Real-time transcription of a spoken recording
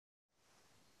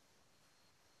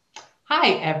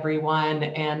Hi, everyone,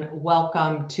 and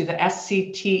welcome to the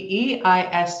SCTE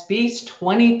ISB's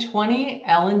 2020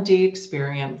 L&D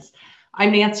Experience.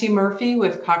 I'm Nancy Murphy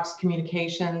with Cox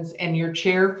Communications and your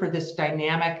chair for this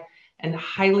dynamic and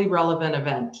highly relevant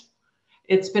event.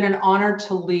 It's been an honor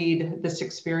to lead this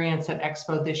experience at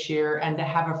Expo this year and to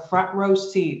have a front row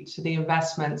seat to the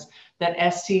investments that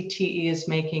SCTE is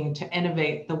making to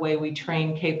innovate the way we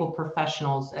train cable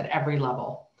professionals at every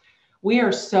level. We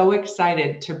are so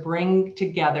excited to bring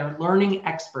together learning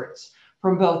experts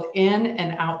from both in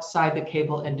and outside the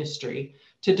cable industry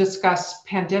to discuss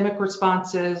pandemic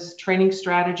responses, training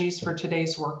strategies for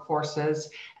today's workforces,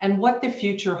 and what the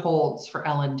future holds for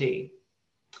L&D.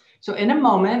 So in a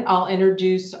moment, I'll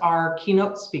introduce our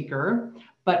keynote speaker,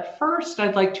 but first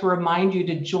I'd like to remind you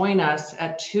to join us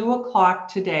at 2 o'clock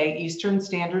today, Eastern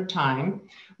Standard Time,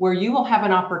 where you will have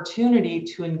an opportunity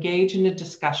to engage in a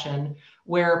discussion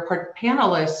where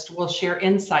panelists will share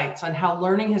insights on how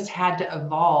learning has had to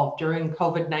evolve during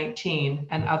COVID-19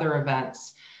 and other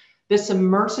events. This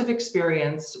immersive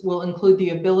experience will include the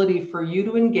ability for you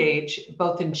to engage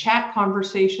both in chat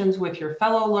conversations with your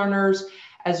fellow learners,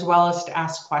 as well as to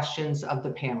ask questions of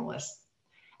the panelists.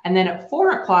 And then at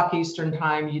 4 o'clock Eastern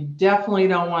Time, you definitely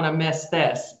don't want to miss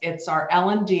this. It's our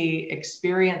L&D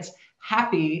Experience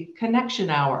Happy Connection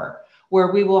Hour,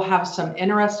 where we will have some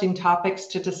interesting topics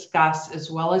to discuss,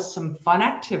 as well as some fun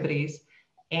activities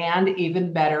and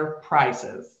even better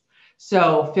prizes.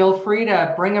 So feel free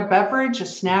to bring a beverage, a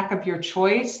snack of your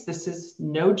choice. This is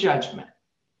no judgment.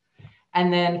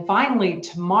 And then finally,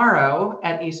 tomorrow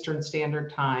at Eastern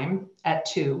Standard Time at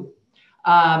 2,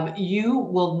 you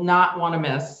will not want to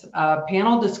miss a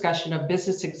panel discussion of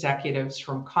business executives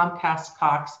from Comcast,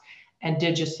 Cox, and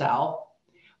Digicel,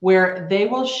 where they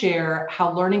will share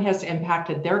how learning has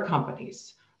impacted their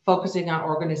companies, focusing on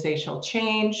organizational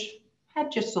change,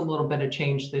 had just a little bit of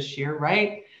change this year,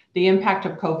 right? The impact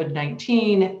of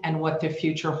COVID-19 and what the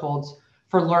future holds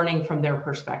for learning from their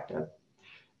perspective.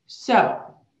 So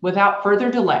without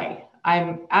further delay,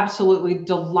 I'm absolutely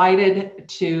delighted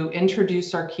to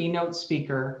introduce our keynote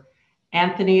speaker,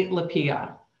 Anthony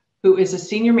Lapia, who is a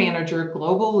Senior Manager,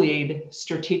 Global Lead,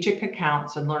 Strategic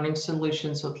Accounts and Learning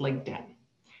Solutions with LinkedIn.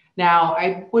 Now,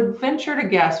 I would venture to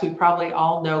guess we probably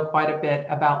all know quite a bit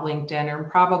about LinkedIn and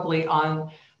probably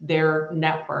on their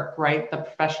network, right? The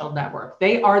professional network.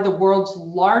 They are the world's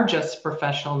largest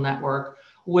professional network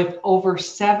with over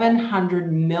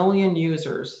 700 million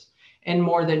users in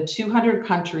more than 200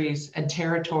 countries and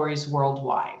territories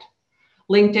worldwide.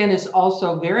 LinkedIn is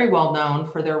also very well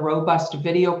known for their robust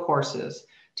video courses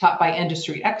taught by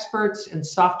industry experts in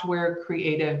software,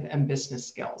 creative, and business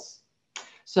skills.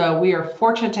 So we are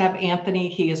fortunate to have Anthony.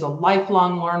 He is a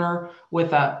lifelong learner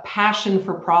with a passion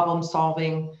for problem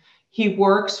solving. He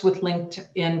works with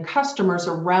LinkedIn customers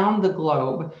around the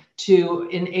globe to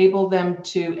enable them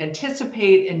to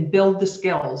anticipate and build the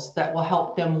skills that will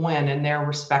help them win in their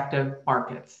respective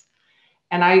markets.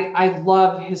 And I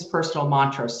love his personal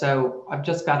mantra, so I've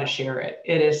just got to share it.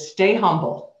 It is stay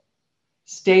humble,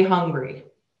 stay hungry,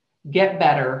 get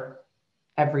better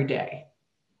every day.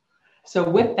 So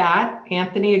with that,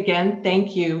 Anthony, again,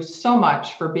 thank you so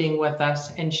much for being with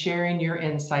us and sharing your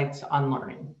insights on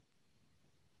learning.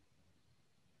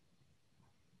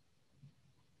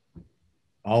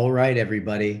 All right,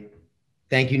 everybody.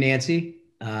 Thank you, Nancy.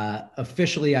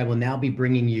 Officially, I will now be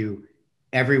bringing you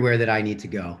everywhere that I need to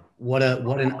go. What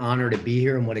an honor to be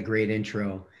here and what a great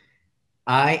intro.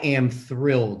 I am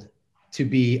thrilled to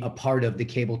be a part of the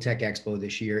Cable-Tec Expo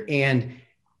this year. And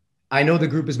I know the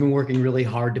group has been working really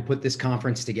hard to put this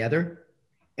conference together.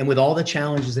 And with all the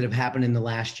challenges that have happened in the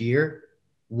last year,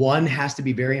 one has to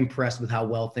be very impressed with how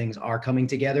well things are coming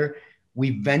together.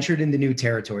 We've ventured into new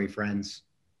territory, friends.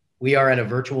 We are at a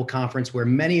virtual conference where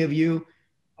many of you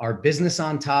are business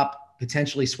on top,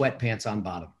 potentially sweatpants on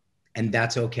bottom. And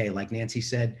that's okay. Like Nancy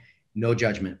said, no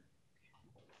judgment.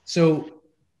 So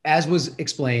as was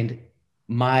explained,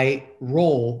 my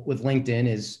role with LinkedIn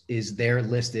is there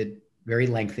listed, very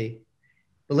lengthy.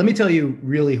 But let me tell you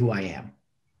really who I am.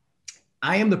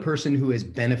 I am the person who has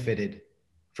benefited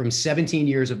from 17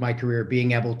 years of my career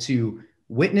being able to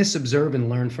witness, observe, and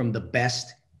learn from the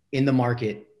best in the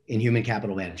market in human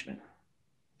capital management.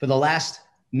 For the last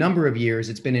number of years,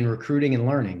 it's been in recruiting and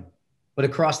learning, but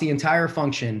across the entire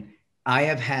function, I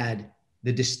have had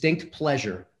the distinct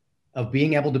pleasure of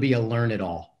being able to be a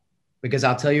learn-it-all. Because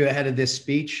I'll tell you ahead of this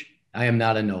speech, I am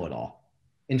not a know-it-all.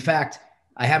 In fact,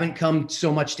 I haven't come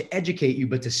so much to educate you,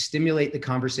 but to stimulate the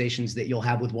conversations that you'll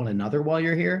have with one another while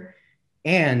you're here,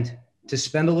 and to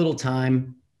spend a little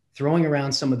time throwing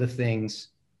around some of the things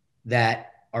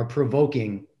that are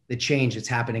provoking the change that's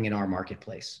happening in our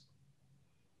marketplace.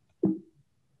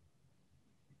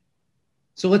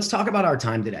 So let's talk about our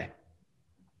time today.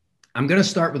 I'm going to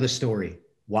start with a story.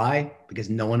 Why? Because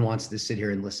no one wants to sit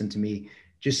here and listen to me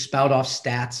just spout off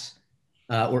stats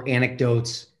or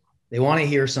anecdotes. They want to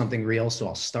hear something real. So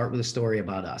I'll start with a story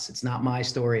about us. It's not my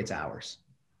story, it's ours.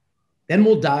 Then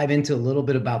we'll dive into a little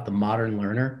bit about the modern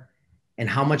learner and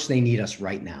how much they need us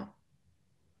right now.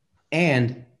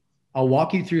 And I'll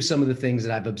walk you through some of the things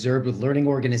that I've observed with learning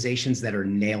organizations that are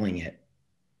nailing it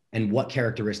and what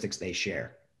characteristics they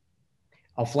share.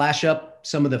 I'll flash up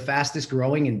some of the fastest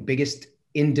growing and biggest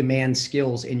in-demand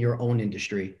skills in your own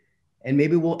industry. And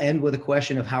maybe we'll end with a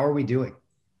question of how are we doing,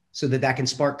 so that that can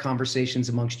spark conversations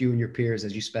amongst you and your peers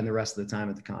as you spend the rest of the time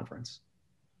at the conference.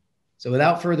 So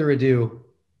without further ado,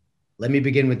 let me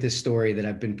begin with this story that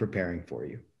I've been preparing for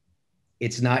you.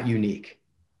 It's not unique.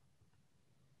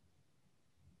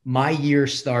 My year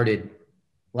started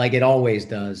like it always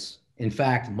does. In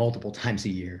fact, multiple times a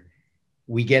year.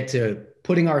 We get to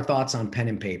putting our thoughts on pen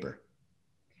and paper,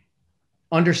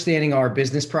 understanding our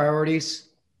business priorities,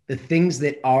 the things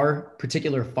that our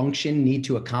particular function need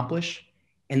to accomplish,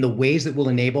 and the ways that will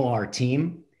enable our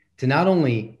team to not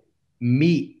only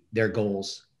meet their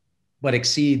goals, but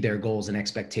exceed their goals and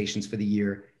expectations for the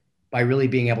year by really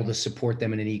being able to support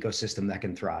them in an ecosystem that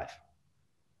can thrive.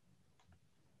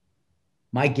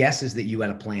 My guess is that you had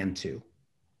a plan too.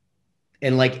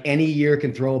 And like any year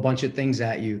can throw a bunch of things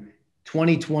at you,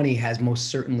 2020 has most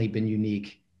certainly been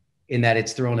unique in that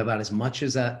it's thrown about as much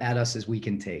as at us as we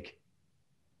can take.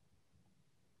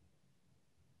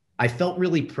 I felt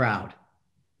really proud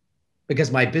because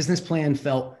my business plan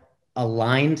felt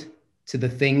aligned to the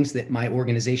things that my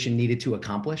organization needed to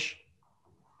accomplish.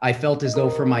 I felt as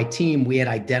though for my team, we had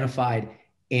identified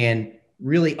and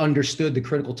really understood the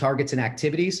critical targets and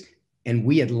activities, and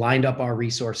we had lined up our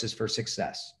resources for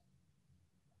success.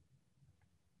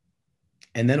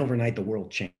 And then overnight, the world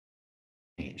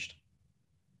changed.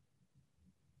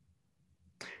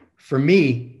 For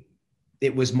me,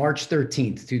 it was March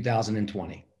 13th,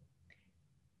 2020.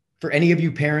 For any of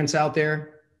you parents out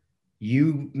there,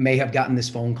 you may have gotten this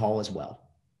phone call as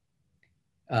well.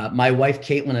 My wife,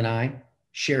 Caitlin, and I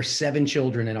share 7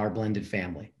 children in our blended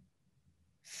family.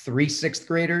 3 6th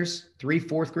graders, 3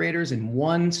 4th graders, and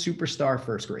 1 superstar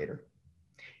 1st grader.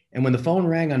 And when the phone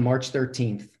rang on March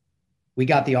 13th, we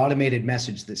got the automated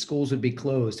message that schools would be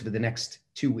closed for the next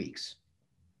 2 weeks.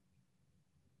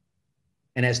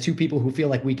 And as 2 people who feel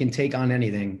like we can take on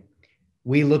anything,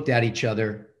 we looked at each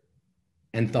other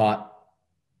and thought,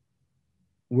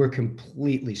 we're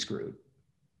completely screwed.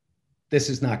 This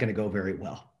is not going to go very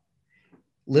well.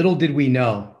 Little did we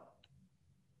know,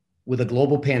 with a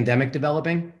global pandemic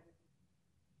developing,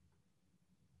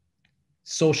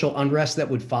 social unrest that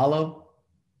would follow,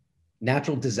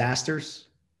 natural disasters,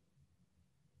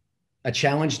 a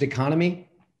challenged economy,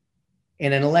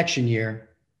 and an election year,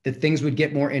 that things would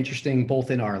get more interesting both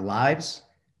in our lives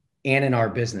and in our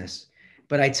business.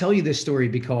 But I tell you this story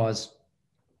because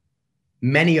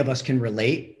many of us can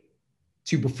relate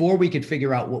to, before we could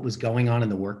figure out what was going on in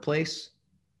the workplace,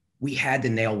 we had to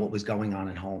nail what was going on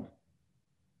at home.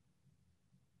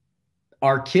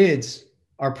 Our kids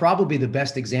are probably the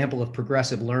best example of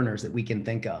progressive learners that we can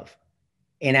think of.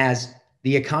 And as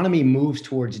the economy moves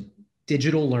towards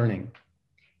digital learning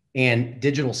and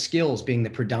digital skills being the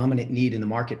predominant need in the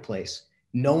marketplace,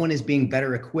 no one is being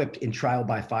better equipped in trial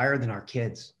by fire than our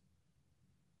kids.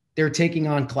 They're taking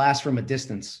on class from a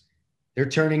distance. They're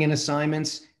turning in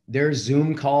assignments. They're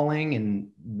Zoom calling and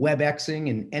WebExing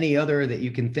and any other that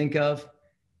you can think of.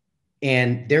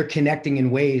 And they're connecting in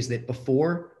ways that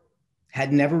before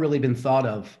had never really been thought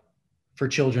of for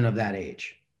children of that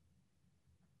age.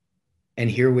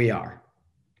 And here we are.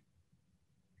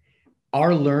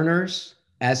 Our learners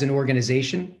as an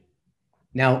organization,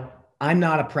 now I'm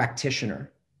not a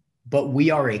practitioner, but we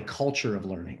are a culture of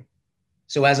learning.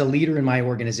 So as a leader in my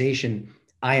organization,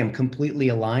 I am completely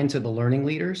aligned to the learning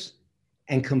leaders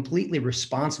and completely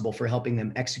responsible for helping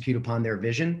them execute upon their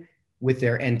vision with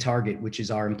their end target, which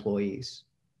is our employees.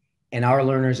 And our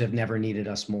learners have never needed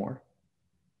us more.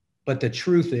 But the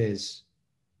truth is,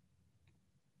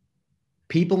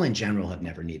 people in general have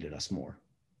never needed us more.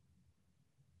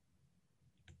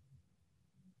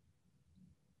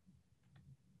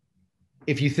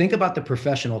 If you think about the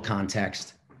professional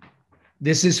context,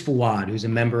 this is Fouad, who's a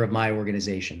member of my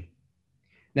organization.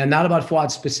 Now, not about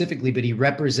Fouad specifically, but he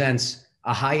represents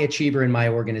a high achiever in my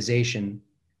organization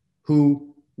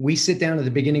who we sit down at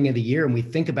the beginning of the year and we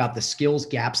think about the skills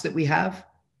gaps that we have,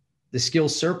 the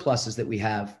skills surpluses that we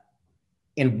have,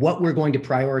 and what we're going to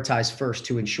prioritize first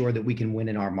to ensure that we can win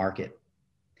in our market.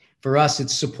 For us,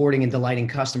 it's supporting and delighting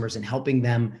customers and helping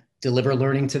them deliver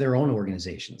learning to their own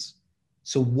organizations.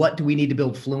 So what do we need to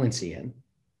build fluency in?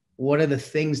 What are the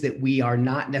things that we are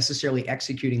not necessarily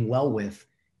executing well with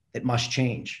that must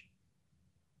change?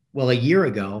 Well, a year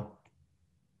ago,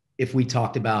 if we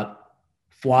talked about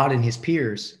Fuad and his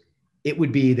peers, it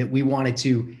would be that we wanted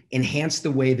to enhance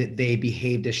the way that they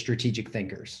behaved as strategic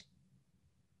thinkers.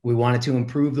 We wanted to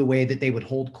improve the way that they would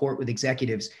hold court with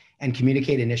executives and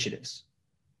communicate initiatives.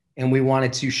 And we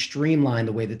wanted to streamline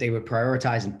the way that they would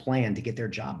prioritize and plan to get their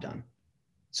job done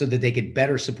so that they could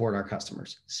better support our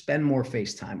customers, spend more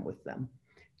face time with them,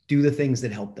 do the things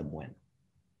that help them win.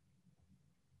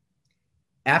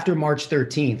 After March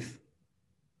 13th,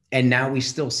 and now we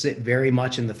still sit very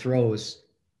much in the throes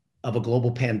of a global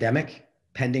pandemic,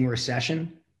 pending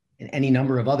recession, and any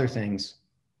number of other things,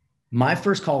 my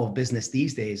first call of business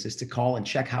these days is to call and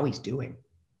check how he's doing.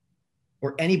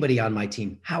 Or anybody on my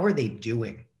team, how are they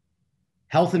doing?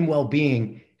 Health and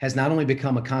well-being has not only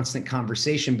become a constant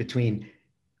conversation between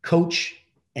coach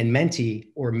and mentee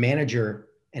or manager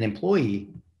and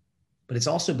employee, but it's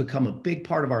also become a big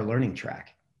part of our learning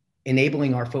track,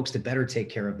 enabling our folks to better take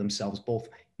care of themselves, both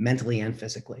mentally and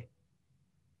physically.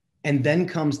 And then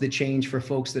comes the change for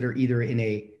folks that are either in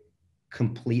a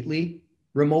completely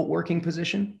remote working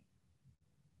position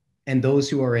and those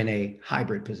who are in a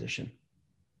hybrid position.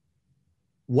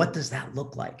 What does that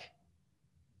look like?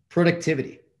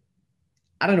 Productivity.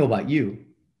 I don't know about you,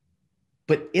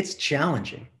 but it's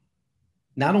challenging,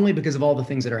 not only because of all the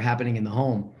things that are happening in the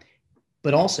home,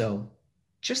 but also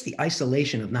just the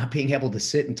isolation of not being able to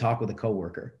sit and talk with a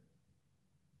coworker.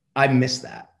 I miss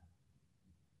that.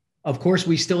 Of course,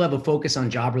 we still have a focus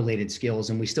on job-related skills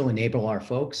and we still enable our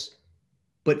folks,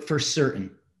 but for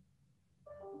certain,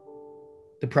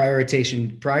 the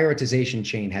prioritization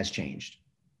chain has changed.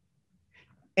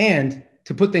 And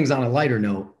to put things on a lighter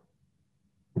note,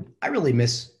 I really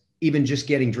miss even just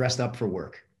getting dressed up for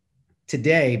work.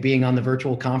 Today, being on the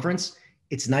virtual conference,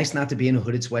 it's nice not to be in a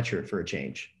hooded sweatshirt for a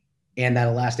change, and that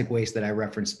elastic waist that I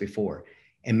referenced before.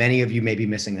 And many of you may be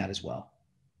missing that as well.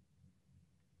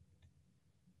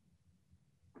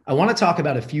 I want to talk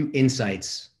about a few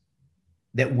insights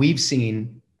that we've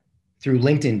seen through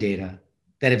LinkedIn data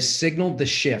that have signaled the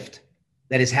shift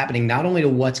that is happening not only to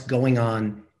what's going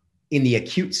on in the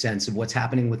acute sense of what's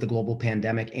happening with the global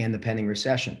pandemic and the pending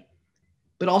recession,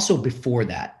 but also before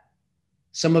that,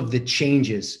 some of the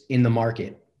changes in the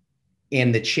market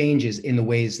and the changes in the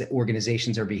ways that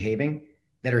organizations are behaving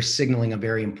that are signaling a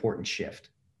very important shift.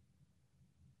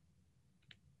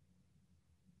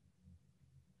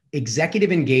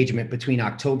 Executive engagement between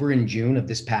October and June of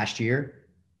this past year,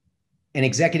 and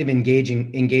executive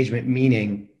engagement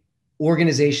meaning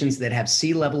organizations that have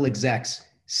C-level execs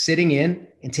sitting in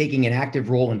and taking an active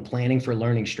role in planning for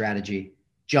learning strategy,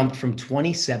 jumped from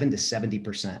 27 to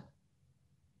 70%.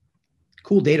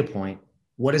 Cool data point.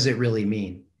 What does it really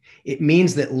mean? It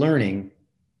means that learning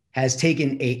has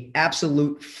taken an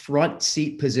absolute front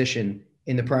seat position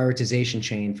in the prioritization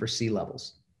chain for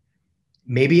C-levels.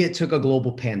 Maybe it took a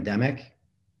global pandemic,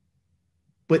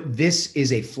 but this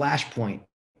is a flashpoint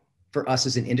for us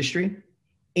as an industry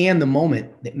and the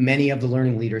moment that many of the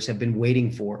learning leaders have been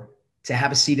waiting for, to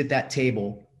have a seat at that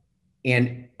table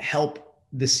and help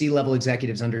the C-level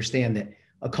executives understand that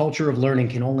a culture of learning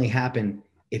can only happen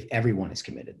if everyone is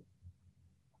committed.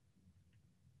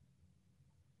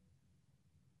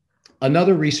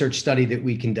 Another research study that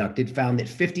we conducted found that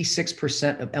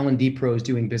 56% of L&D pros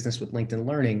doing business with LinkedIn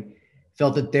Learning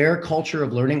felt that their culture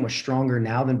of learning was stronger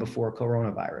now than before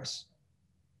coronavirus.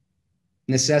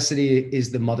 Necessity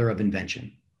is the mother of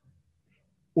invention.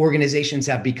 Organizations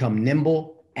have become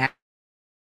nimble,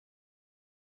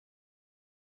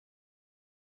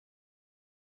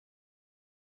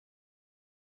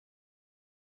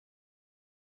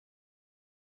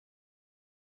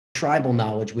 tribal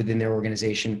knowledge within their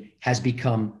organization has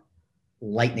become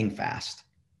lightning fast.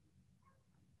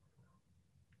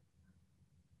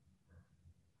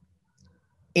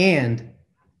 And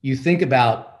you think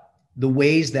about the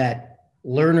ways that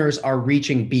learners are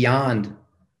reaching beyond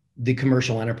the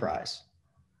commercial enterprise.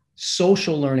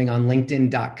 Social learning on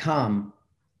LinkedIn.com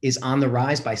is on the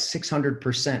rise by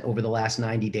 600% over the last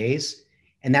 90 days.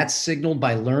 And that's signaled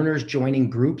by learners joining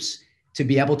groups to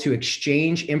be able to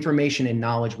exchange information and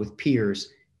knowledge with peers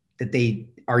that they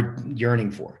are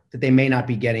yearning for, that they may not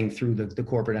be getting through the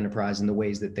corporate enterprise in the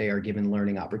ways that they are given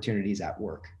learning opportunities at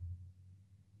work.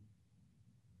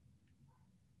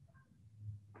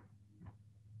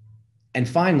 And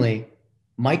finally,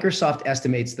 Microsoft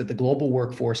estimates that the global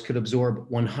workforce could absorb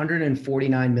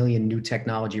 149 million new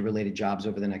technology-related jobs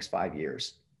over the next 5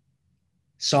 years.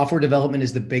 Software development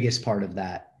is the biggest part of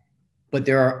that, but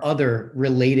there are other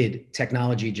related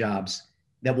technology jobs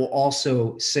that will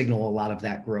also signal a lot of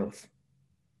that growth.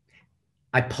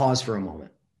 I pause for a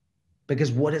moment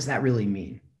because what does that really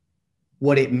mean?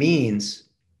 What it means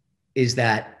is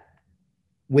that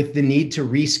with the need to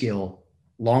reskill,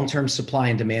 long-term supply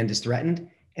and demand is threatened,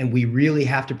 and we really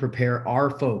have to prepare our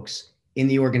folks in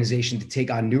the organization to take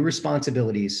on new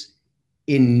responsibilities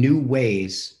in new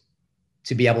ways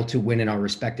to be able to win in our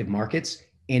respective markets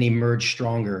and emerge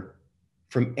stronger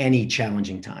from any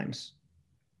challenging times,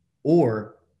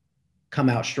 or come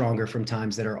out stronger from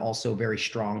times that are also very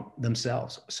strong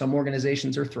themselves. Some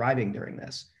organizations are thriving during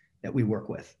this that we work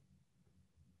with.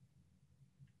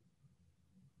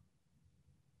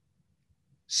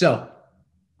 So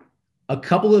a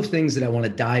couple of things that I want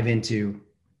to dive into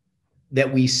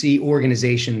that we see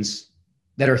organizations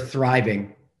that are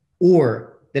thriving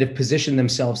or that have positioned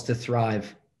themselves to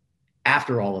thrive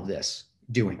after all of this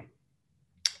doing.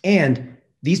 And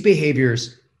these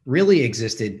behaviors really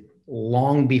existed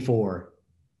long before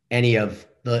any of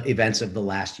the events of the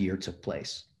last year took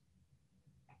place.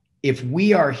 If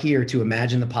we are here to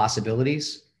imagine the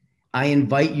possibilities, I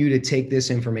invite you to take this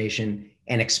information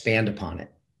and expand upon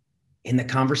it in the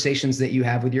conversations that you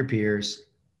have with your peers,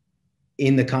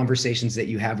 in the conversations that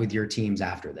you have with your teams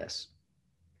after this.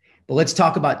 But let's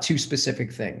talk about two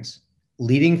specific things.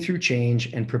 Leading through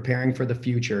change and preparing for the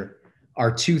future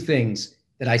are two things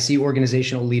that I see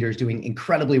organizational leaders doing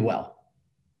incredibly well.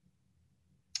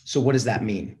 So what does that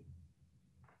mean?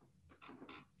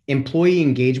 Employee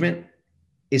engagement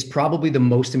is probably the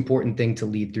most important thing to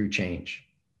lead through change.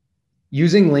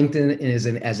 Using LinkedIn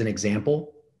as an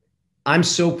example, I'm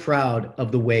so proud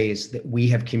of the ways that we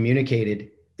have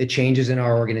communicated the changes in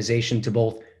our organization to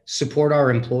both support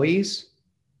our employees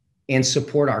and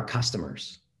support our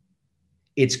customers.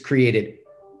 It's created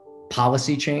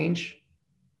policy change.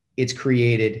 It's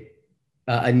created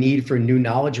a need for new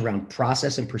knowledge around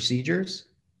process and procedures.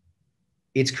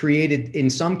 It's created, in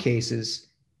some cases,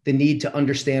 the need to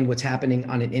understand what's happening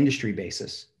on an industry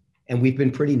basis. And we've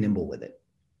been pretty nimble with it.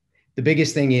 The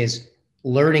biggest thing is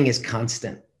learning is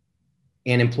constant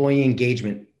and employee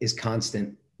engagement is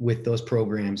constant with those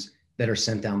programs that are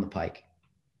sent down the pike.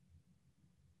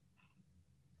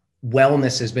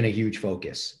 Wellness has been a huge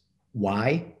focus.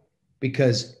 Why?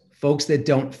 Because folks that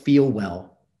don't feel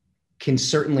well can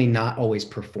certainly not always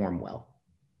perform well.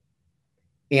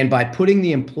 And by putting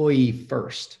the employee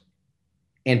first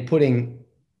and putting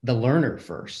the learner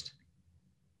first,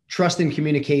 trust and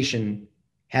communication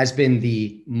has been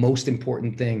the most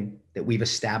important thing that we've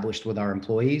established with our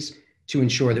employees to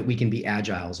ensure that we can be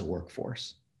agile as a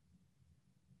workforce.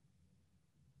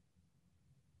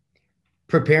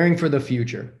 Preparing for the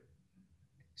future.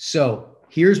 So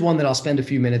here's one that I'll spend a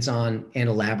few minutes on and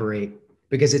elaborate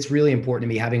because it's really important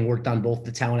to me, having worked on both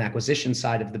the talent acquisition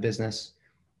side of the business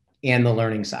and the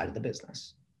learning side of the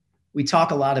business. We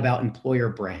talk a lot about employer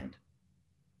brand.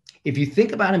 If you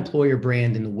think about employer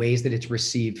brand in the ways that it's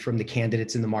received from the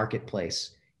candidates in the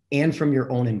marketplace and from your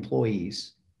own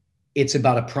employees, it's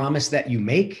about a promise that you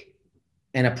make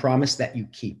and a promise that you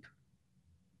keep.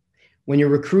 When you're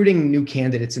recruiting new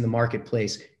candidates in the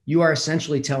marketplace, you are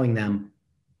essentially telling them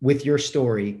with your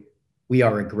story, we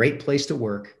are a great place to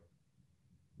work.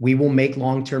 We will make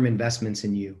long-term investments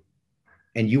in you,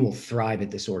 and you will thrive at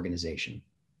this organization.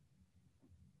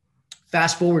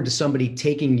 Fast forward to somebody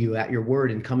taking you at your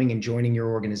word and coming and joining your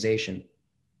organization.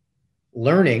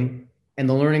 Learning and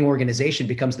the learning organization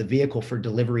becomes the vehicle for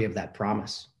delivery of that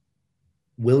promise.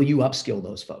 Will you upskill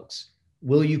those folks?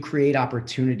 Will you create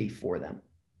opportunity for them?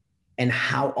 And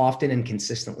how often and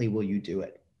consistently will you do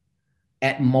it?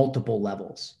 At multiple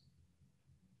levels.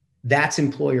 That's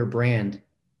employer brand.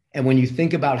 And when you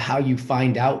think about how you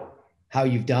find out how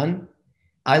you've done,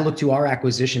 I look to our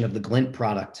acquisition of the Glint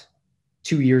product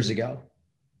 2 years ago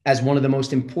as one of the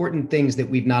most important things that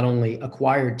we've not only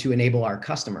acquired to enable our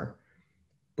customer,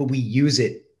 but we use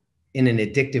it in an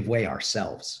addictive way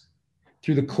ourselves.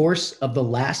 Through the course of the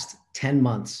last 10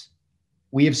 months,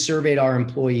 we have surveyed our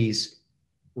employees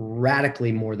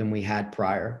radically more than we had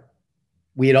prior.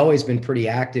 We had always been pretty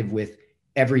active with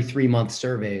every 3-month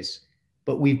surveys,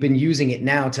 but we've been using it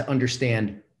now to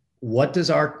understand, what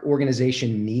does our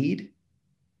organization need?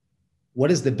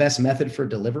 What is the best method for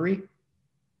delivery?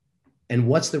 And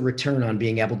what's the return on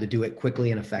being able to do it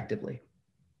quickly and effectively?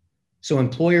 So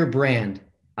employer brand,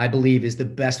 I believe, is the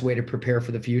best way to prepare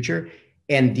for the future.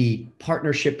 And the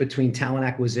partnership between talent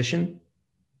acquisition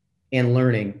and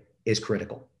learning is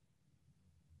critical.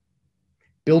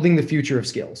 Building the future of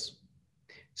skills.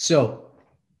 So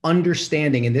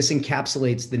understanding, and this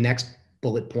encapsulates the next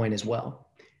bullet point as well,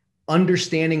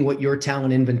 understanding what your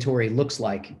talent inventory looks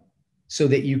like so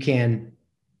that you can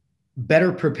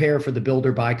better prepare for the build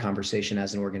or buy conversation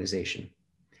as an organization.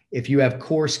 If you have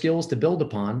core skills to build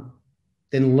upon,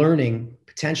 then learning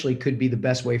potentially could be the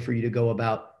best way for you to go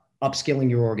about upskilling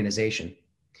your organization.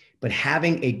 But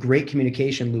having a great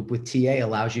communication loop with TA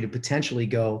allows you to potentially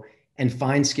go and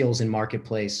find skills in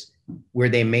marketplace where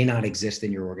they may not exist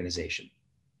in your organization.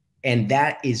 And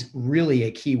that is really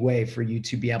a key way for you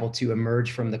to be able to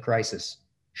emerge from the crisis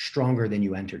stronger than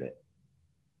you entered it.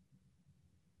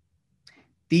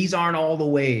 These aren't all the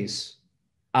ways,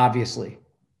 obviously,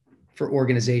 for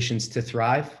organizations to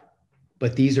thrive,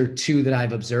 but these are two that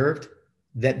I've observed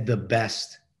that the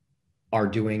best are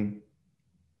doing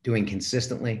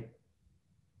consistently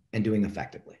and doing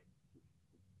effectively.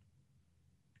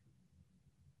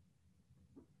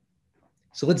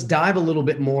 So let's dive a little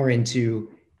bit more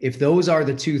into, if those are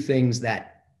the two things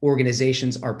that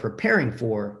organizations are preparing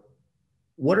for,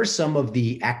 what are some of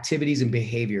the activities and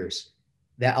behaviors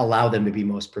that allow them to be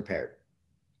most prepared?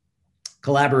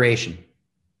 Collaboration,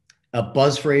 a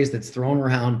buzz phrase that's thrown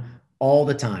around all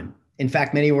the time. In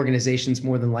fact, many organizations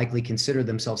more than likely consider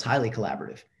themselves highly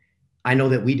collaborative. I know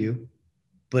that we do,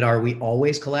 but are we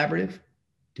always collaborative?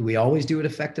 Do we always do it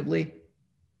effectively?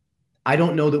 I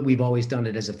don't know that we've always done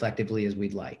it as effectively as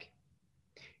we'd like.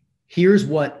 Here's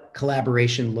what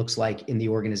collaboration looks like in the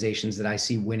organizations that I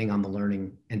see winning on the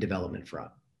learning and development front.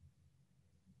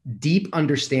 Deep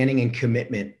understanding and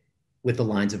commitment with the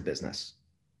lines of business.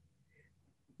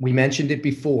 We mentioned it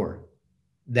before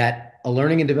that a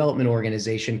learning and development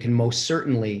organization can most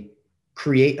certainly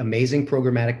create amazing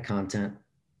programmatic content.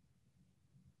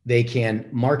 They can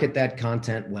market that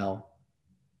content well.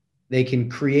 They can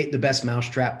create the best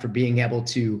mousetrap for being able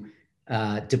to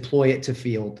deploy it to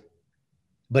field.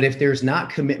 But if there's not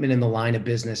commitment in the line of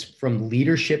business from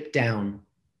leadership down,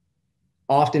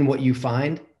 often what you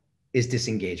find is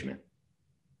disengagement.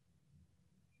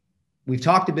 We've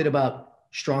talked a bit about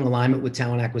strong alignment with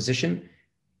talent acquisition,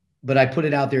 but I put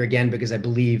it out there again because I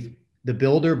believe the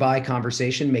build or buy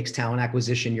conversation makes talent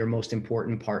acquisition your most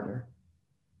important partner.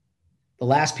 The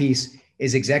last piece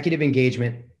is executive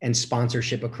engagement and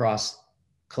sponsorship across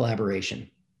collaboration.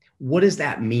 What does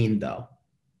that mean, though?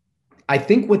 I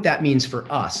think what that means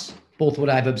for us, both what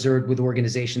I've observed with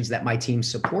organizations that my team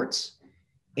supports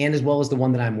and as well as the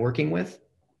one that I'm working with,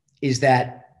 is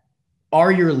that,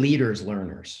 are your leaders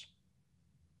learners?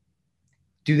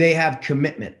 Do they have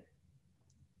commitment?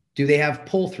 Do they have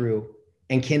pull through?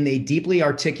 And can they deeply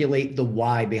articulate the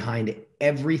why behind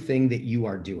everything that you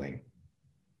are doing?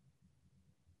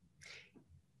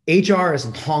 HR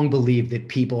has long believed that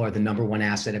people are the number one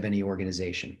asset of any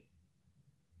organization.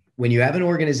 When you have an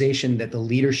organization that the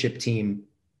leadership team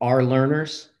are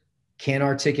learners, can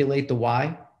articulate the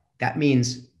why, that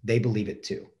means they believe it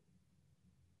too.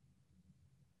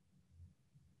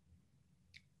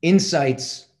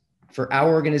 Insights for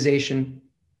our organization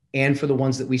and for the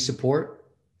ones that we support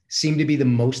seem to be the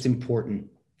most important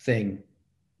thing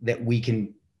that we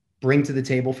can bring to the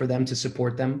table for them to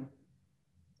support them.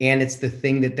 And it's the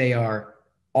thing that they are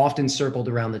often circled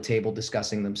around the table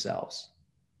discussing themselves.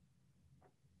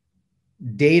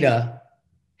 Data,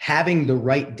 having the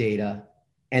right data,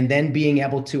 and then being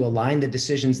able to align the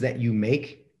decisions that you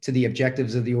make to the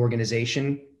objectives of the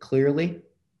organization clearly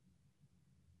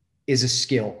is a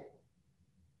skill.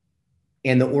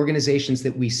 And the organizations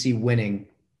that we see winning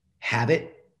have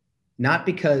it, not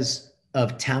because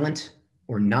of talent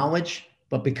or knowledge,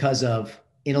 but because of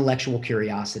intellectual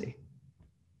curiosity.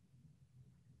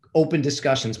 Open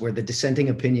discussions where the dissenting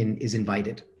opinion is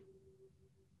invited.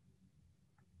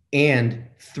 And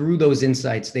through those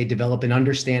insights, they develop an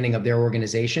understanding of their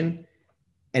organization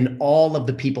and all of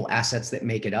the people assets that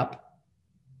make it up.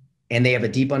 And they have a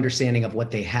deep understanding of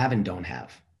what they have and don't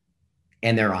have.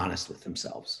 And they're honest with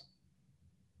themselves.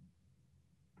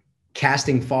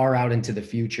 Casting far out into the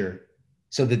future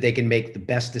so that they can make the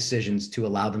best decisions to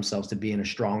allow themselves to be in a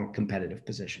strong competitive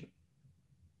position.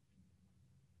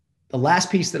 The last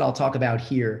piece that I'll talk about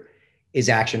here is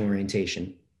action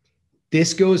orientation.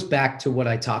 This goes back to what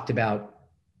I talked about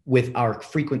with our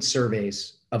frequent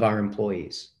surveys of our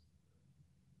employees.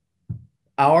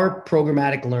 Our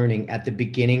programmatic learning at the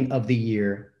beginning of the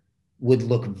year would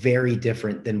look very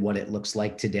different than what it looks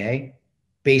like today,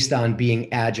 based on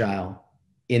being agile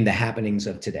in the happenings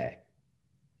of today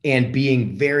and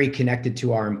being very connected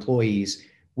to our employees.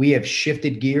 We have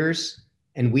shifted gears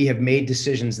and we have made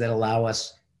decisions that allow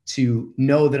us to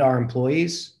know that our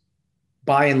employees,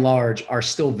 by and large, are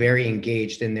still very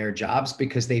engaged in their jobs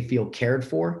because they feel cared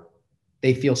for,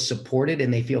 they feel supported,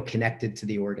 and they feel connected to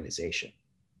the organization.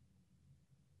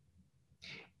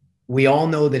 We all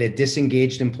know that a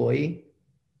disengaged employee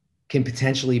can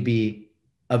potentially be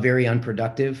a very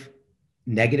unproductive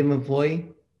negative employee,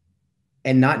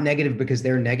 and not negative because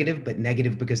they're negative, but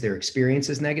negative because their experience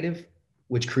is negative,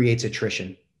 which creates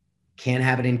attrition. Can't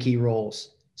have it in key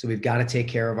roles. So we've got to take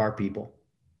care of our people.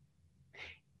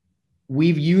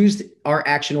 We've used our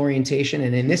action orientation,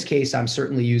 and in this case, I'm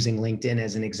certainly using LinkedIn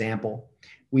as an example.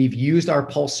 We've used our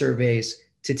pulse surveys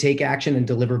to take action and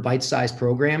deliver bite-sized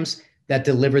programs that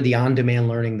deliver the on-demand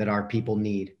learning that our people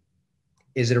need.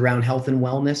 Is it around health and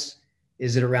wellness?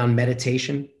 Is it around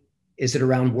meditation? Is it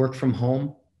around work from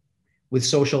home? With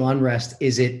social unrest,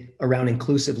 is it around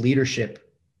inclusive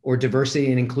leadership or diversity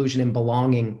and inclusion and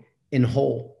belonging in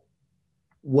whole?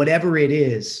 Whatever it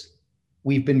is,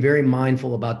 we've been very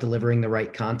mindful about delivering the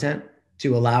right content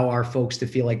to allow our folks to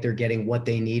feel like they're getting what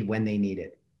they need when they need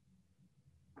it.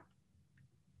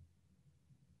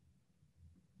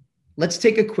 Let's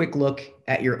take a quick look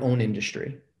at your own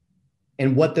industry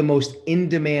and what the most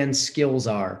in-demand skills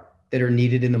are that are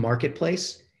needed in the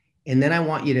marketplace. And then I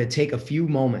want you to take a few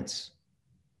moments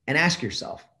and ask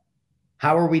yourself,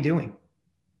 how are we doing?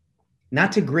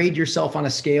 Not to grade yourself on a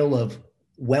scale of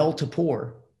well to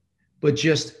poor, but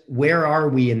just where are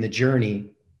we in the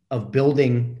journey of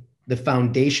building the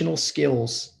foundational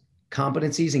skills,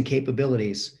 competencies, and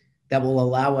capabilities that will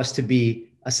allow us to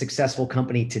be a successful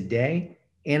company today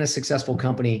and a successful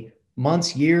company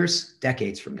months, years,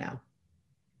 decades from now.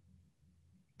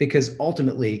 Because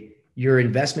ultimately, your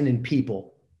investment in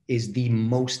people is the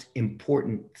most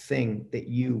important thing that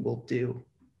you will do.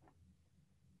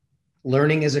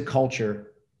 Learning is a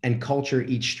culture, and culture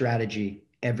eats strategy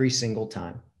every single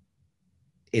time.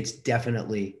 It's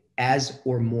definitely as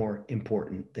or more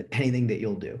important than anything that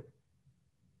you'll do.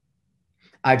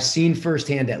 I've seen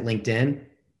firsthand at LinkedIn,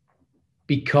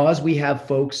 because we have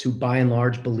folks who by and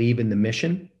large believe in the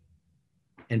mission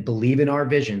and believe in our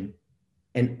vision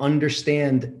and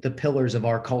understand the pillars of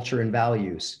our culture and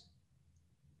values,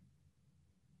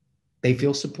 they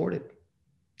feel supported.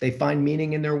 They find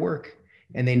meaning in their work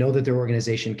and they know that their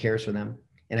organization cares for them.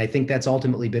 And I think that's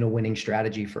ultimately been a winning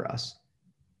strategy for us,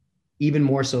 even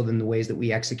more so than the ways that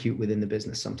we execute within the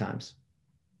business sometimes.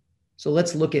 So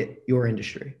let's look at your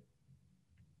industry.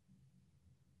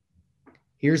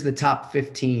 Here's the top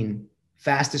 15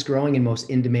 fastest growing and most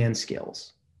in-demand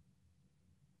skills.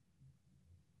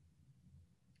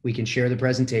 We can share the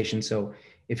presentation. So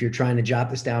if you're trying to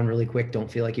jot this down really quick, don't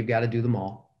feel like you've got to do them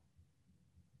all.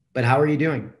 But how are you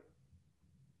doing?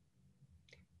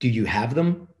 Do you have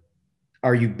them?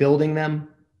 Are you building them?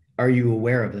 Are you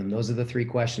aware of them? Those are the three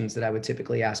questions that I would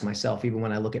typically ask myself, even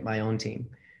when I look at my own team.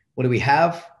 What do we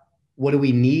have? What do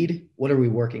we need? What are we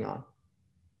working on?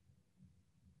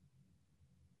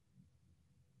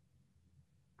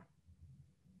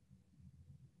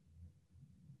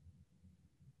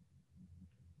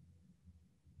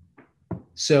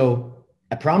 So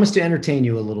I promised to entertain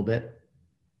you a little bit.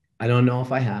 I don't know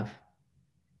if I have.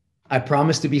 I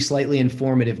promise to be slightly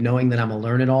informative, knowing that I'm a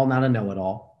learn-it-all, not a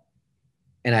know-it-all.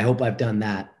 And I hope I've done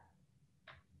that.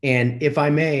 And if I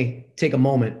may take a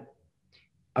moment,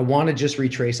 I want to just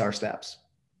retrace our steps.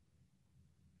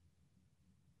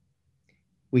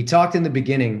 We talked in the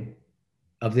beginning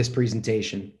of this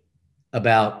presentation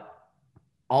about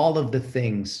all of the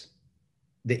things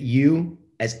that you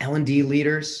as L&D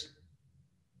leaders,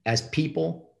 as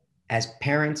people, as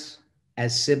parents,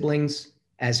 as siblings,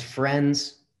 as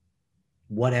friends,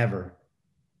 whatever,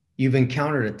 you've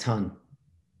encountered a ton.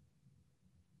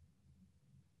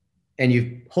 And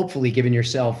you've hopefully given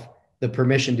yourself the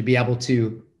permission to be able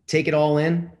to take it all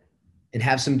in and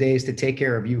have some days to take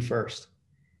care of you first.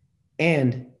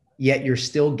 And yet you're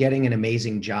still getting an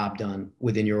amazing job done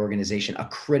within your organization, a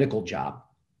critical job.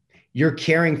 You're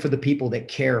caring for the people that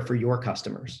care for your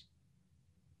customers.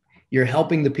 You're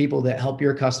helping the people that help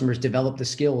your customers develop the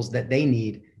skills that they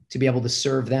need to be able to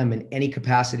serve them in any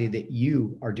capacity that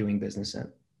you are doing business in.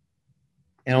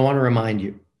 And I want to remind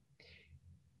you,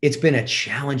 it's been a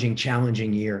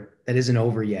challenging year that isn't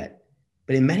over yet.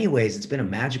 But in many ways, it's been a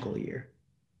magical year.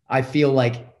 I feel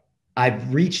like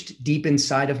I've reached deep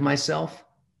inside of myself,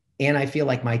 and I feel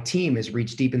like my team has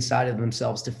reached deep inside of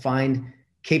themselves to find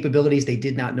capabilities they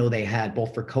did not know they had,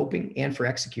 both for coping and for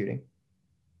executing.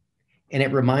 And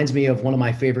it reminds me of one of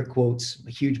my favorite quotes. I'm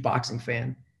a huge boxing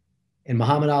fan. And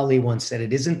Muhammad Ali once said,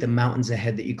 "It isn't the mountains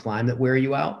ahead that you climb that wear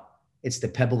you out. It's the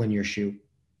pebble in your shoe.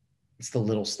 It's the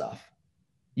little stuff."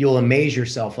 You'll amaze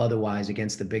yourself otherwise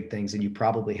against the big things, and you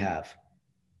probably have.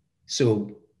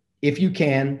 So if you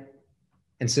can,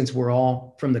 and since we're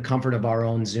all from the comfort of our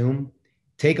own Zoom,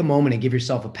 take a moment and give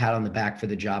yourself a pat on the back for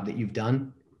the job that you've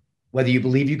done. Whether you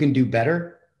believe you can do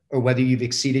better or whether you've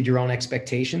exceeded your own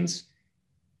expectations,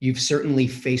 you've certainly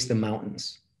faced the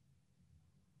mountains.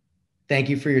 Thank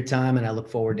you for your time, and I look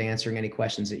forward to answering any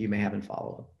questions that you may have in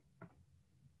follow-up.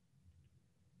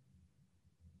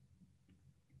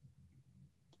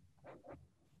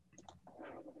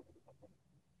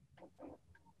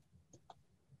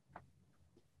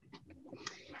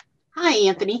 Hi,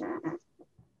 Anthony.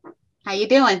 How you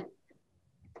doing?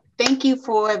 Thank you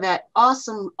for that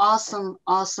awesome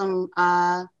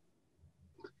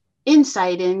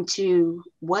insight into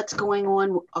what's going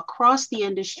on across the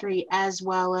industry, as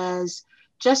well as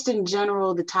just in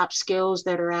general, the top skills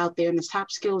that are out there and the top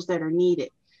skills that are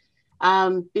needed.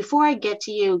 Before I get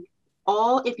to you,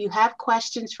 if you have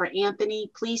questions for Anthony,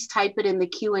 please type it in the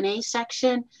Q&A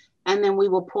section, and then we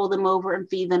will pull them over and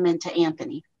feed them into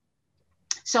Anthony.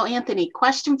 So Anthony,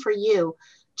 question for you,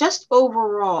 just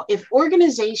overall, if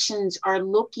organizations are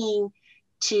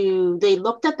they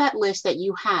looked at that list that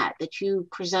you had, that you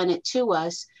presented to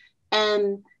us,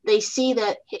 and they see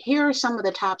that here are some of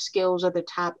the top skills or the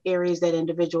top areas that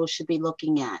individuals should be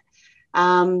looking at.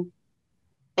 And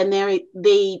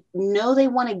they know they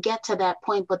want to get to that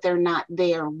point, but they're not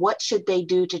there. What should they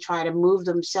do to try to move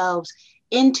themselves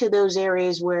into those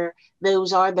areas where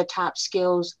those are the top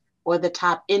skills or the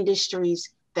top industries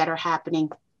that are happening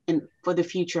for the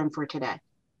future and for today?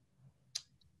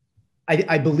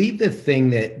 I believe the thing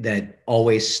that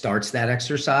always starts that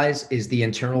exercise is the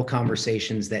internal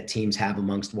conversations that teams have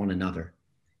amongst one another.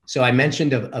 So I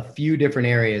mentioned a few different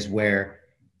areas where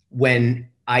when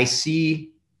I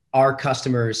see our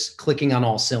customers clicking on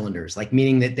all cylinders, like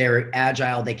meaning that they're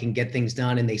agile, they can get things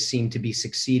done, and they seem to be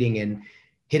succeeding in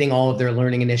hitting all of their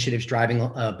learning initiatives, driving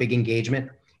a big engagement,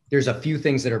 there's a few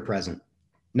things that are present.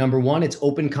 Number one, it's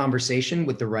open conversation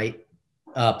with the right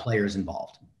players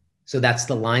involved. So that's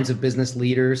the lines of business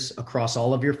leaders across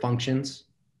all of your functions.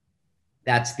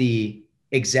 That's the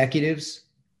executives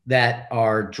that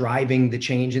are driving the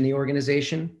change in the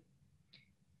organization.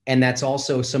 And that's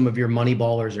also some of your money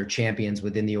ballers or champions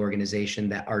within the organization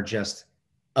that are just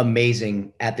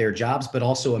amazing at their jobs, but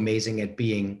also amazing at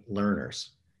being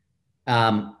learners.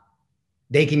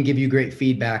 They can give you great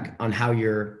feedback on how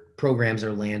your programs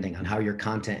are landing, on how your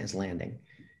content is landing.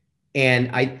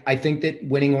 And I think that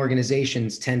winning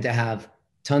organizations tend to have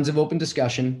tons of open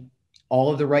discussion,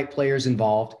 all of the right players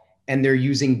involved, and they're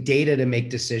using data to make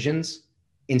decisions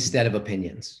instead of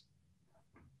opinions.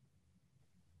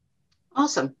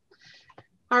 Awesome.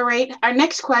 All right. Our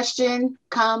next question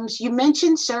comes, you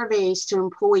mentioned surveys to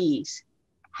employees.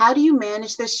 How do you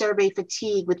manage the survey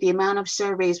fatigue with the amount of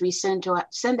surveys we send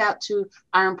out to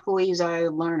our employees, our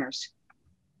learners?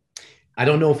 I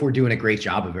don't know if we're doing a great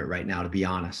job of it right now, to be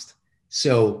honest.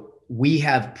 So we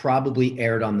have probably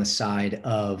erred on the side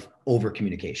of over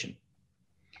communication.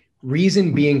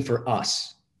 Reason being for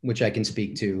us, which I can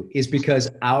speak to, is because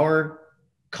our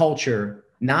culture,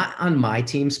 not on my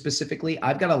team specifically,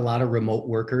 I've got a lot of remote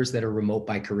workers that are remote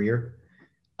by career,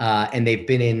 and they've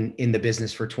been in the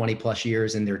business for 20 plus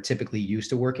years, and they're typically used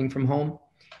to working from home.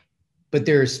 But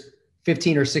there's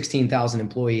 15 or 16,000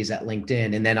 employees at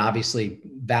LinkedIn, and then obviously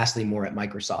vastly more at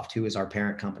Microsoft, who is our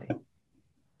parent company.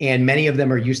 And many of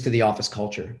them are used to the office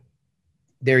culture.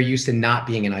 They're used to not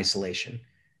being in isolation.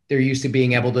 They're used to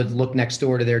being able to look next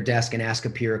door to their desk and ask a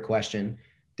peer a question.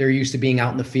 They're used to being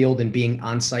out in the field and being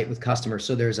on site with customers.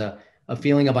 So there's a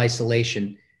feeling of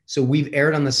isolation. So we've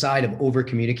erred on the side of over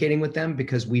communicating with them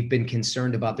because we've been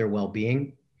concerned about their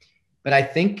well-being. But I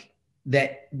think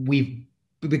that we've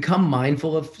become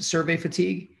mindful of survey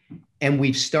fatigue, and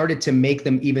we've started to make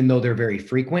them, even though they're very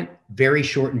frequent, very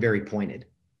short and very pointed,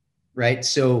 right?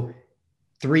 So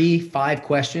 3-5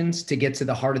 questions to get to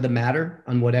the heart of the matter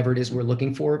on whatever it is we're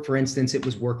looking for. For instance, it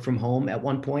was work from home at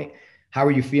one point. How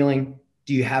are you feeling?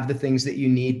 Do you have the things that you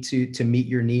need to meet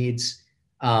your needs?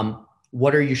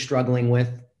 What are you struggling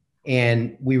with?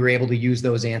 And we were able to use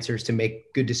those answers to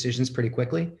make good decisions pretty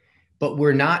quickly. But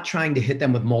we're not trying to hit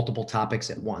them with multiple topics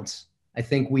at once. I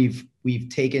think we've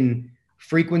taken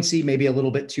frequency maybe a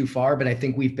little bit too far, but I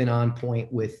think we've been on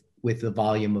point with the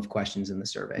volume of questions in the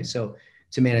survey. So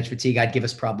to manage fatigue, I'd give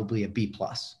us probably a B+.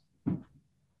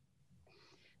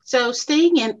 So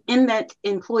staying in that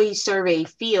employee survey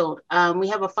field, we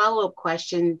have a follow-up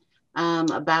question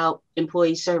about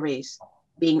employee surveys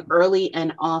being early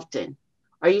and often.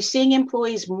 Are you seeing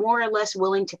employees more or less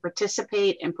willing to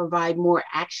participate and provide more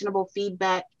actionable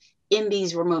feedback in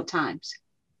these remote times?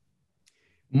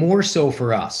 More so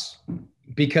for us,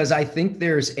 because I think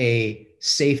there's a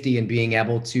safety in being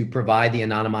able to provide the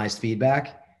anonymized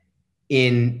feedback.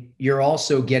 You're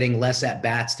also getting less at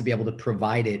bats to be able to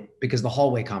provide it because the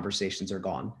hallway conversations are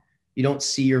gone. You don't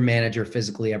see your manager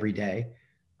physically every day.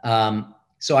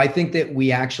 So I think that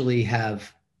we actually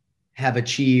have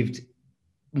achieved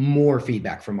more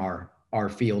feedback from our our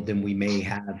field than we may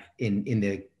have in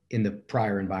the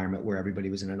prior environment where everybody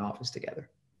was in an office together.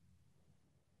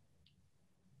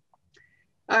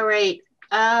 All right.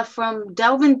 From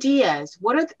Delvin Diaz,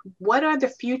 what are the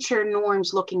future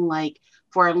norms looking like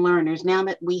for our learners now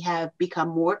that we have become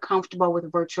more comfortable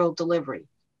with virtual delivery?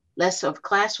 Less of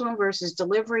classroom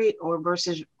delivery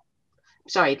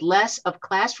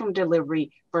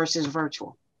versus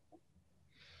virtual.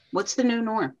 What's the new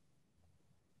norm?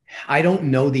 I don't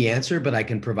know the answer, but I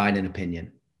can provide an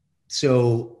opinion.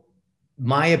 So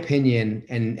my opinion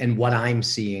and what I'm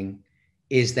seeing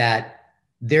is that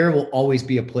there will always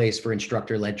be a place for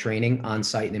instructor-led training on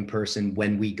site and in person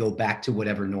when we go back to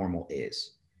whatever normal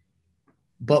is.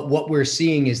 But what we're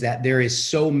seeing is that there is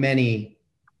so many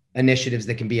initiatives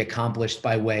that can be accomplished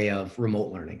by way of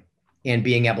remote learning and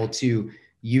being able to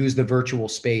use the virtual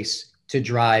space to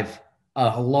drive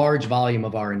a large volume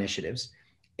of our initiatives.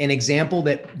 An example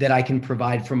that I can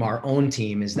provide from our own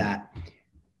team is that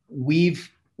we've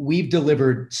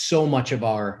delivered so much of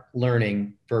our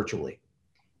learning virtually.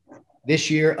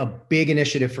 This year, a big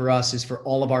initiative for us is for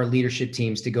all of our leadership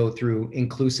teams to go through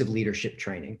inclusive leadership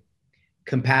training,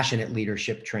 compassionate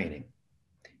leadership training,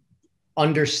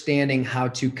 understanding how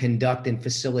to conduct and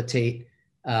facilitate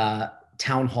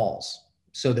town halls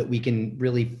so that we can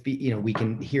really, we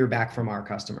can hear back from our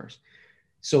customers.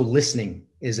 So listening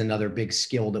is another big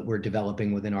skill that we're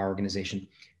developing within our organization,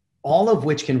 all of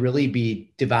which can really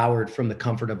be devoured from the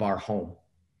comfort of our home.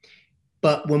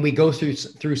 But when we go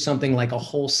through something like a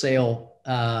wholesale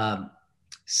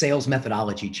sales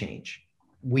methodology change,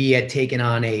 we had taken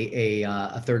on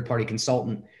a third-party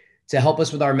consultant to help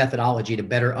us with our methodology to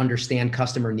better understand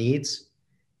customer needs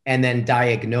and then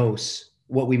diagnose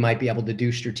what we might be able to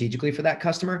do strategically for that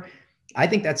customer. I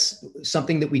think that's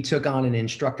something that we took on in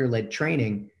instructor-led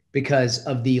training because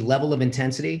of the level of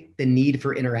intensity, the need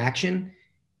for interaction,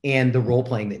 and the role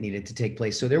playing that needed to take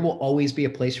place. So there will always be a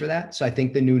place for that. So I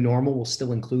think the new normal will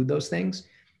still include those things,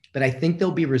 but I think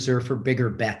they'll be reserved for bigger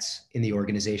bets in the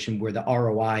organization where the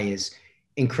ROI is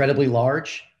incredibly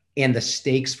large and the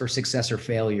stakes for success or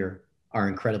failure are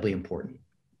incredibly important.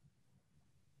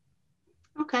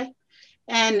 Okay.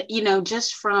 And,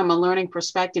 just from a learning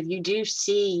perspective, you do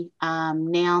see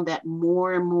now that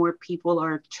more and more people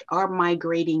are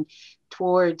migrating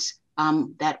towards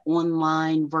that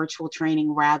online virtual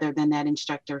training rather than that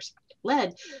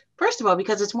instructor-led. First of all,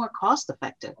 because it's more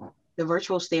cost-effective, the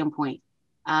virtual standpoint.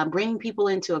 Bringing people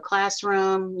into a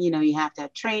classroom, you have to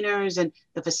have trainers and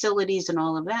the facilities and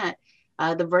all of that.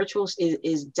 The virtual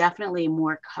is definitely a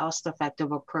more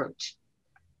cost-effective approach.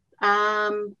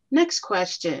 Next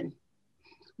question.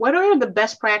 What are the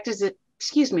best practices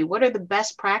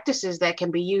that can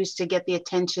be used to get the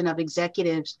attention of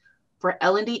executives for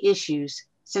L&D issues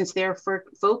since they're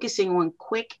focusing on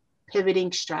quick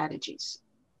pivoting strategies?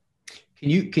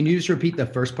 Can you just repeat the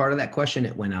first part of that question?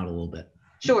 It went out a little bit.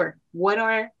 Sure. What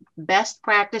are best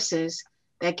practices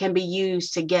that can be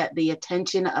used to get the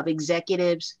attention of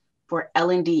executives for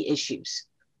L&D issues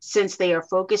since they are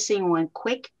focusing on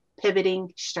quick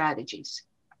pivoting strategies?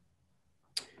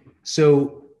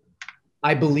 So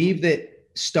I believe that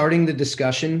starting the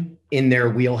discussion in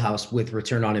their wheelhouse with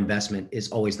return on investment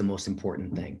is always the most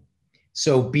important thing.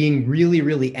 So being really,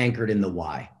 really anchored in the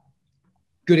why.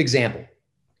 Good example.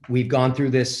 We've gone through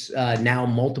this now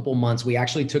multiple months. We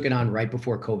actually took it on right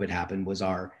before COVID happened, was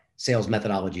our sales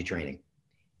methodology training.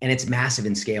 And it's massive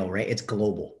in scale, right? It's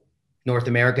global. North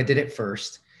America did it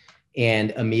first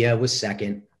and EMEA was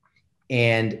second.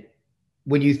 And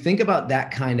when you think about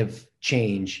that kind of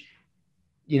change,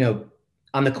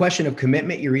 on the question of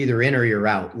commitment, you're either in or you're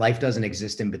out. Life doesn't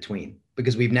exist in between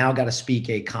because we've now got to speak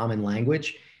a common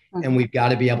language and we've got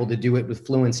to be able to do it with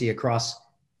fluency across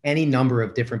any number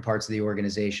of different parts of the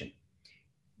organization.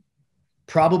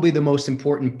 Probably the most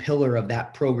important pillar of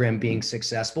that program being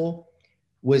successful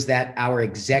was that our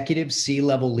executive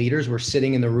C-level leaders were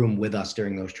sitting in the room with us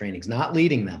during those trainings, not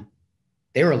leading them.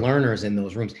 They were learners in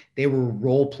those rooms. They were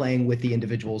role playing with the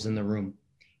individuals in the room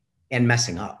and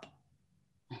messing up.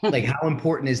 Like, how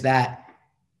important is that?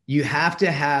 You have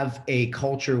to have a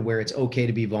culture where it's okay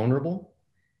to be vulnerable.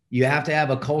 You have to have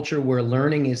a culture where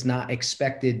learning is not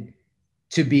expected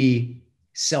to be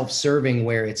self-serving,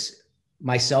 where it's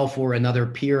myself or another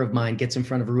peer of mine gets in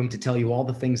front of a room to tell you all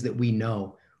the things that we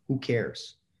know. Who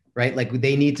cares, right? Like,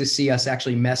 they need to see us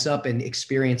actually mess up and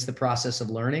experience the process of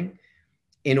learning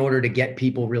in order to get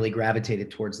people really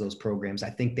gravitated towards those programs. I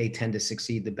think they tend to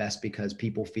succeed the best because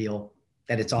people feel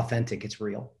that it's authentic, it's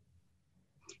real.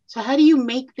 So how do you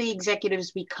make the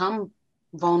executives become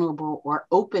vulnerable or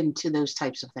open to those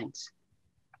types of things?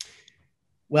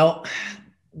 Well,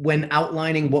 when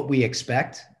outlining what we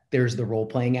expect, there's the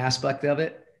role-playing aspect of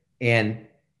it. And,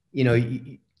 you know,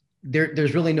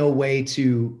 there's really no way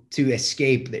to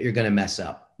escape that you're going to mess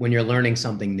up when you're learning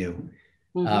something new.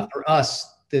 For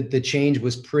us, the change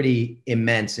was pretty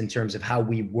immense in terms of how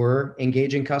we were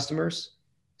engaging customers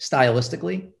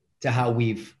stylistically to how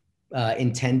we've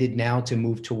intended now to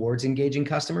move towards engaging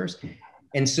customers.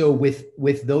 And so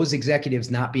with those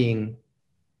executives not being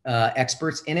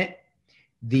experts in it,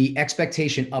 the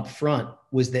expectation up front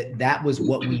was that was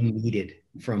what we needed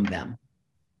from them,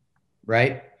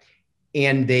 right?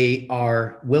 And they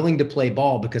are willing to play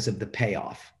ball because of the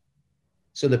payoff.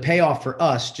 So the payoff for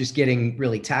us, just getting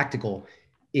really tactical,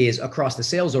 is across the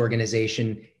sales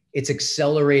organization, it's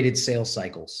accelerated sales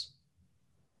cycles.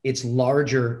 It's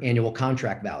larger annual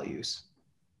contract values.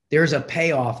 There's a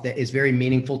payoff that is very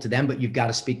meaningful to them, but you've got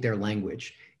to speak their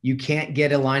language. You can't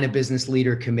get a line of business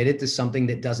leader committed to something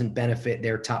that doesn't benefit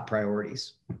their top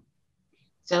priorities.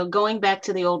 So going back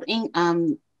to the old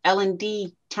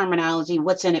L&D terminology,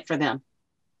 what's in it for them?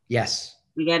 Yes.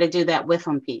 We got to do that with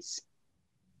them piece.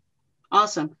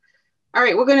 Awesome. All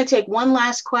right, we're going to take one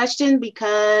last question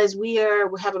because we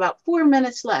have about 4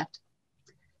 minutes left.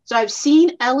 So I've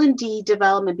seen L&D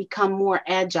development become more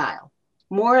agile,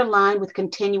 more aligned with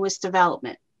continuous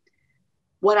development.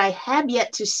 What I have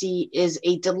yet to see is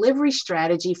a delivery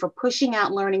strategy for pushing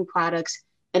out learning products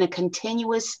in a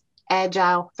continuous,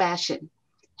 agile fashion.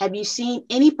 Have you seen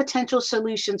any potential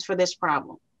solutions for this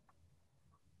problem?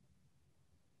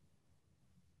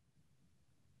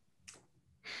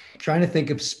 Trying to think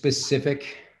of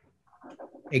specific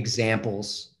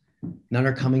examples. None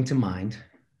are coming to mind.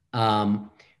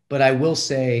 But I will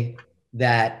say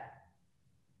that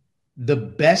the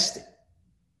best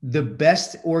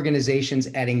organizations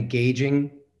at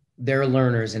engaging their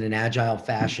learners in an agile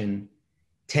fashion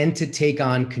tend to take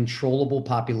on controllable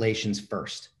populations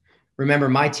first. Remember,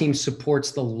 my team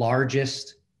supports the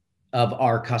largest of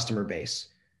our customer base.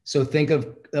 So think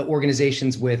of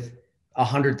organizations with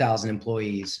 100,000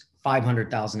 employees,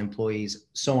 500,000 employees,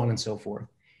 so on and so forth.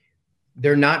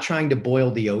 They're not trying to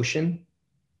boil the ocean.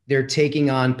 They're taking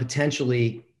on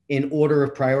potentially, in order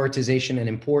of prioritization and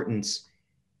importance,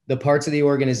 the parts of the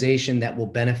organization that will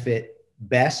benefit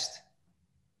best,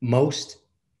 most,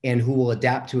 and who will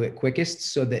adapt to it quickest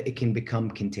so that it can become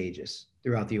contagious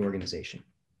throughout the organization.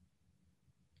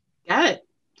 Got it.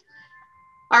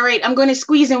 All right, I'm going to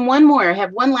squeeze in one more. I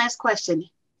have one last question.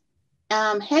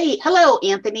 Hello,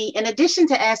 Anthony. In addition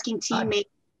to asking teammates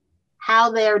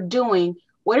how they're doing,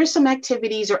 what are some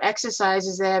activities or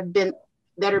exercises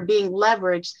that are being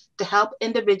leveraged to help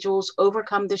individuals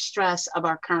overcome the stress of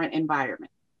our current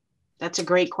environment? That's a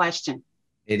great question.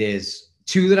 It is.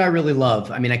 Two that I really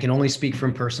love. I mean, I can only speak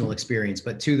from personal experience,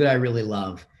 but two that I really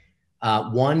love.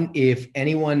 One, if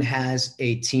anyone has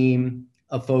a team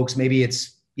of folks, maybe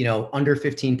it's, under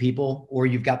 15 people, or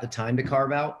you've got the time to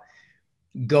carve out,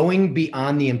 going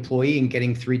beyond the employee and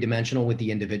getting three-dimensional with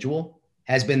the individual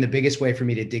has been the biggest way for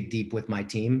me to dig deep with my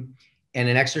team. And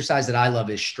an exercise that I love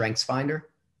is Strengths Finder.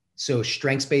 So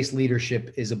Strengths-Based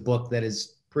Leadership is a book that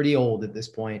is pretty old at this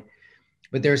point,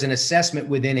 but there's an assessment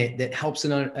within it that helps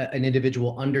an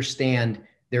individual understand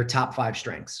their top 5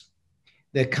 strengths.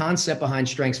 The concept behind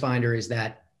Strengths Finder is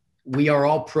that we are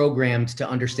all programmed to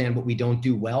understand what we don't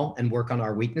do well and work on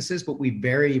our weaknesses, but we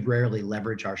very rarely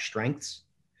leverage our strengths.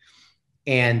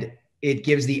 And it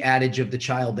gives the adage of the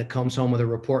child that comes home with a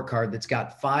report card that's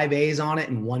got 5 A's on it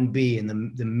and 1 B. And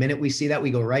the minute we see that, we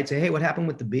go right to, hey, what happened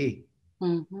with the B?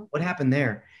 Mm-hmm. What happened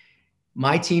there?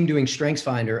 My team doing Strengths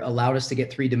Finder allowed us to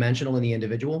get three-dimensional in the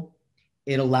individual.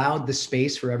 It allowed the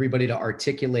space for everybody to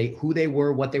articulate who they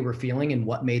were, what they were feeling, and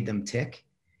what made them tick.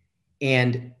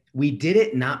 And we did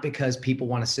it not because people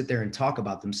want to sit there and talk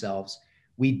about themselves.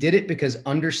 We did it because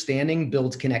understanding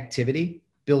builds connectivity,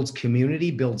 builds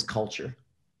community, builds culture.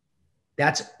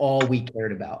 That's all we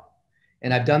cared about.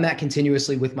 And I've done that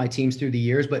continuously with my teams through the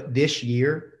years, but this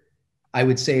year, I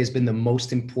would say, has been the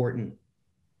most important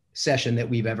session that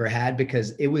we've ever had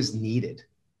because it was needed.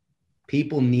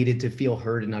 People needed to feel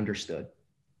heard and understood.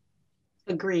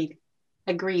 Agreed.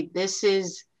 This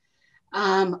is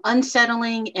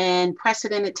unsettling and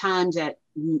precedented times that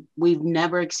we've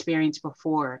never experienced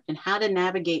before, and how to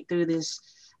navigate through this,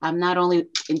 not only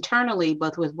internally,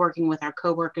 but with working with our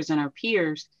coworkers and our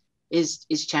peers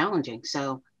is challenging.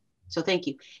 So thank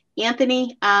you.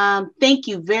 Anthony, thank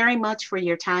you very much for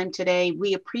your time today.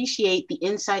 We appreciate the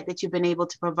insight that you've been able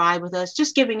to provide with us,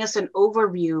 just giving us an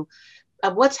overview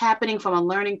of what's happening from a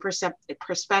learning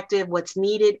perspective, what's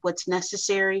needed, what's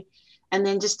necessary, and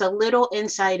then just a little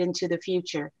insight into the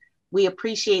future. We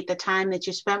appreciate the time that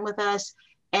you spent with us.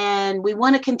 And we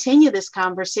want to continue this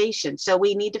conversation. So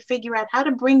we need to figure out how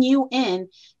to bring you in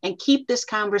and keep this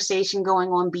conversation going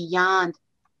on beyond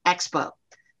Expo.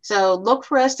 So look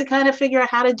for us to kind of figure out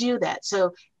how to do that.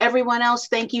 So everyone else,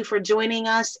 thank you for joining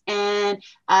us. And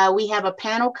we have a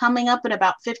panel coming up in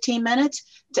about 15 minutes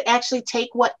to actually take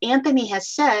what Anthony has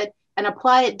said and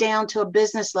apply it down to a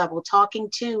business level, talking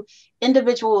to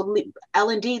individual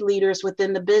L&D leaders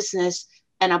within the business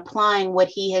and applying what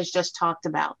he has just talked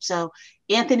about. So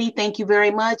Anthony, thank you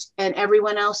very much. And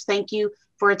everyone else, thank you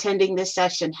for attending this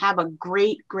session. Have a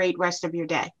great, great rest of your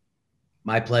day.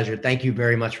 My pleasure. Thank you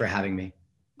very much for having me.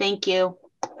 Thank you.